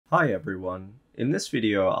Hi everyone. In this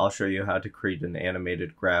video, I'll show you how to create an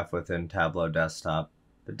animated graph within Tableau Desktop.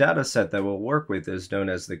 The data set that we'll work with is known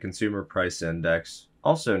as the Consumer Price Index,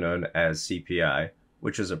 also known as CPI,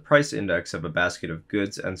 which is a price index of a basket of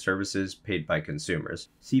goods and services paid by consumers.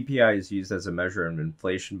 CPI is used as a measure of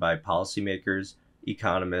inflation by policymakers,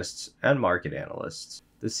 economists, and market analysts.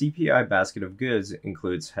 The CPI basket of goods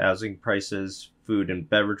includes housing prices, food and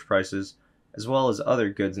beverage prices, as well as other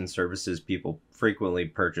goods and services people frequently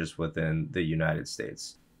purchase within the United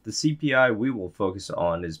States. The CPI we will focus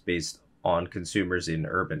on is based on consumers in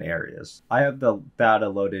urban areas. I have the data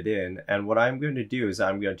loaded in, and what I'm going to do is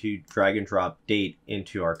I'm going to drag and drop date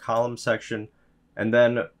into our column section, and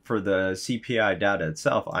then for the CPI data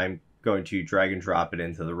itself, I'm going to drag and drop it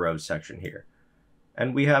into the rows section here.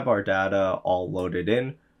 And we have our data all loaded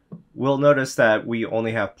in. We'll notice that we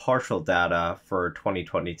only have partial data for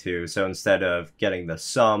 2022. So instead of getting the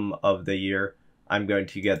sum of the year, I'm going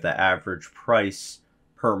to get the average price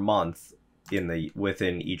per month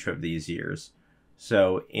within each of these years.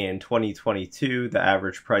 So in 2022, the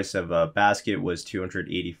average price of a basket was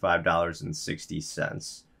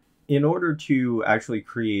 $285.60. In order to actually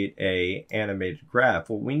create an animated graph,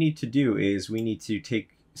 what we need to do is we need to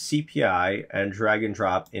take CPI and drag and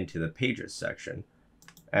drop into the pages section.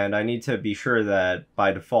 And I need to be sure that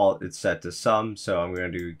by default it's set to sum, so I'm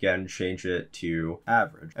going to again change it to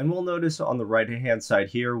average. And we'll notice on the right hand side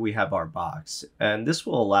here we have our box, and this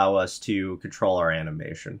will allow us to control our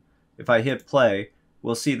animation. If I hit play,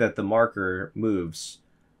 we'll see that the marker moves.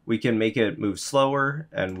 We can make it move slower,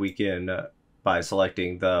 and we can, by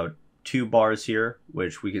selecting the two bars here,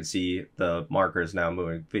 which we can see the marker is now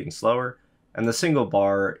moving slower, and the single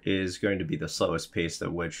bar is going to be the slowest pace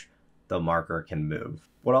at which the marker can move.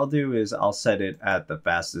 What I'll do is I'll set it at the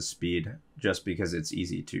fastest speed just because it's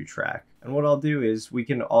easy to track. And what I'll do is we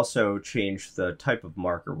can also change the type of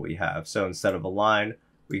marker we have. So instead of a line,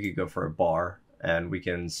 we could go for a bar, and we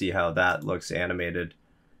can see how that looks animated.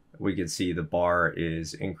 We can see the bar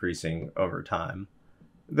is increasing over time.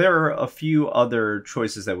 There are a few other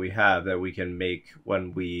choices that we have that we can make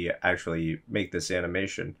when we actually make this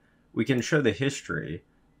animation. We can show the history.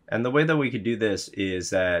 And the way that we could do this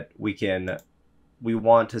is that we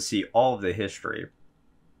want to see all of the history.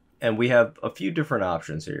 And we have a few different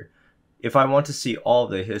options here. If I want to see all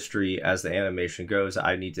of the history as the animation goes,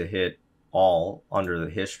 I need to hit all under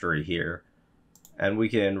the history here. And we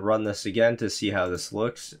can run this again to see how this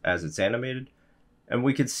looks as it's animated. And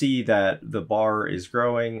we can see that the bar is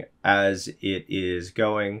growing as it is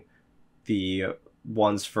going. The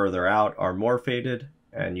ones further out are more faded.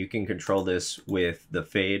 And you can control this with the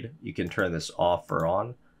fade. You can turn this off or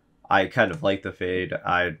on. I kind of like the fade.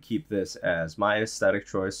 I'd keep this as my aesthetic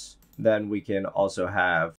choice. Then we can also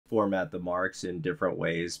format the marks in different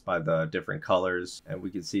ways by the different colors. And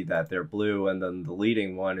we can see that they're blue, and then the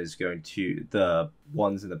leading one is the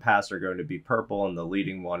ones in the past are going to be purple, and the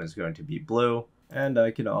leading one is going to be blue. And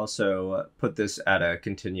I can also put this at a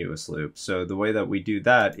continuous loop. So the way that we do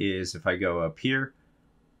that is if I go up here,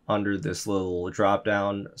 under this little drop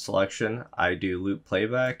down selection, I do loop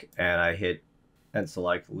playback, and I hit and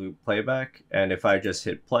select loop playback. And if I just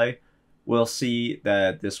hit play, we'll see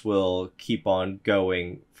that this will keep on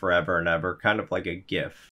going forever and ever, kind of like a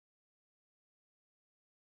GIF.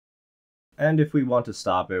 And if we want to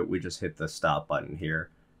stop it, we just hit the stop button here,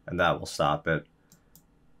 and that will stop it.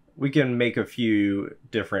 We can make a few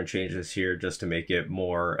different changes here just to make it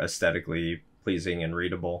more aesthetically pleasing and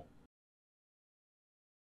readable.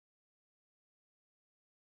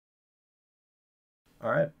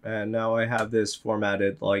 Alright, and now I have this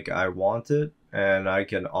formatted like I want it, and I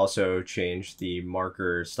can also change the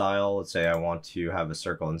marker style. Let's say I want to have a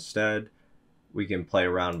circle instead. We can play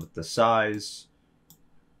around with the size,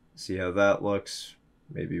 see how that looks.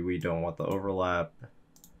 Maybe we don't want the overlap.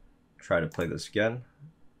 Try to play this again.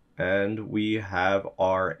 And we have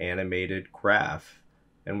our animated graph.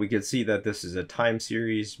 And we can see that this is a time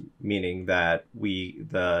series, meaning that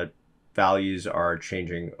the values are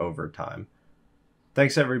changing over time.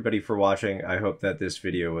 Thanks everybody for watching. I hope that this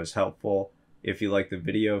video was helpful. If you like the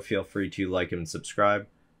video, feel free to like and subscribe.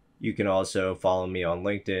 You can also follow me on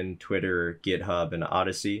LinkedIn, Twitter, GitHub, and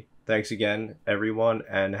Odyssey. Thanks again, everyone,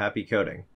 and happy coding.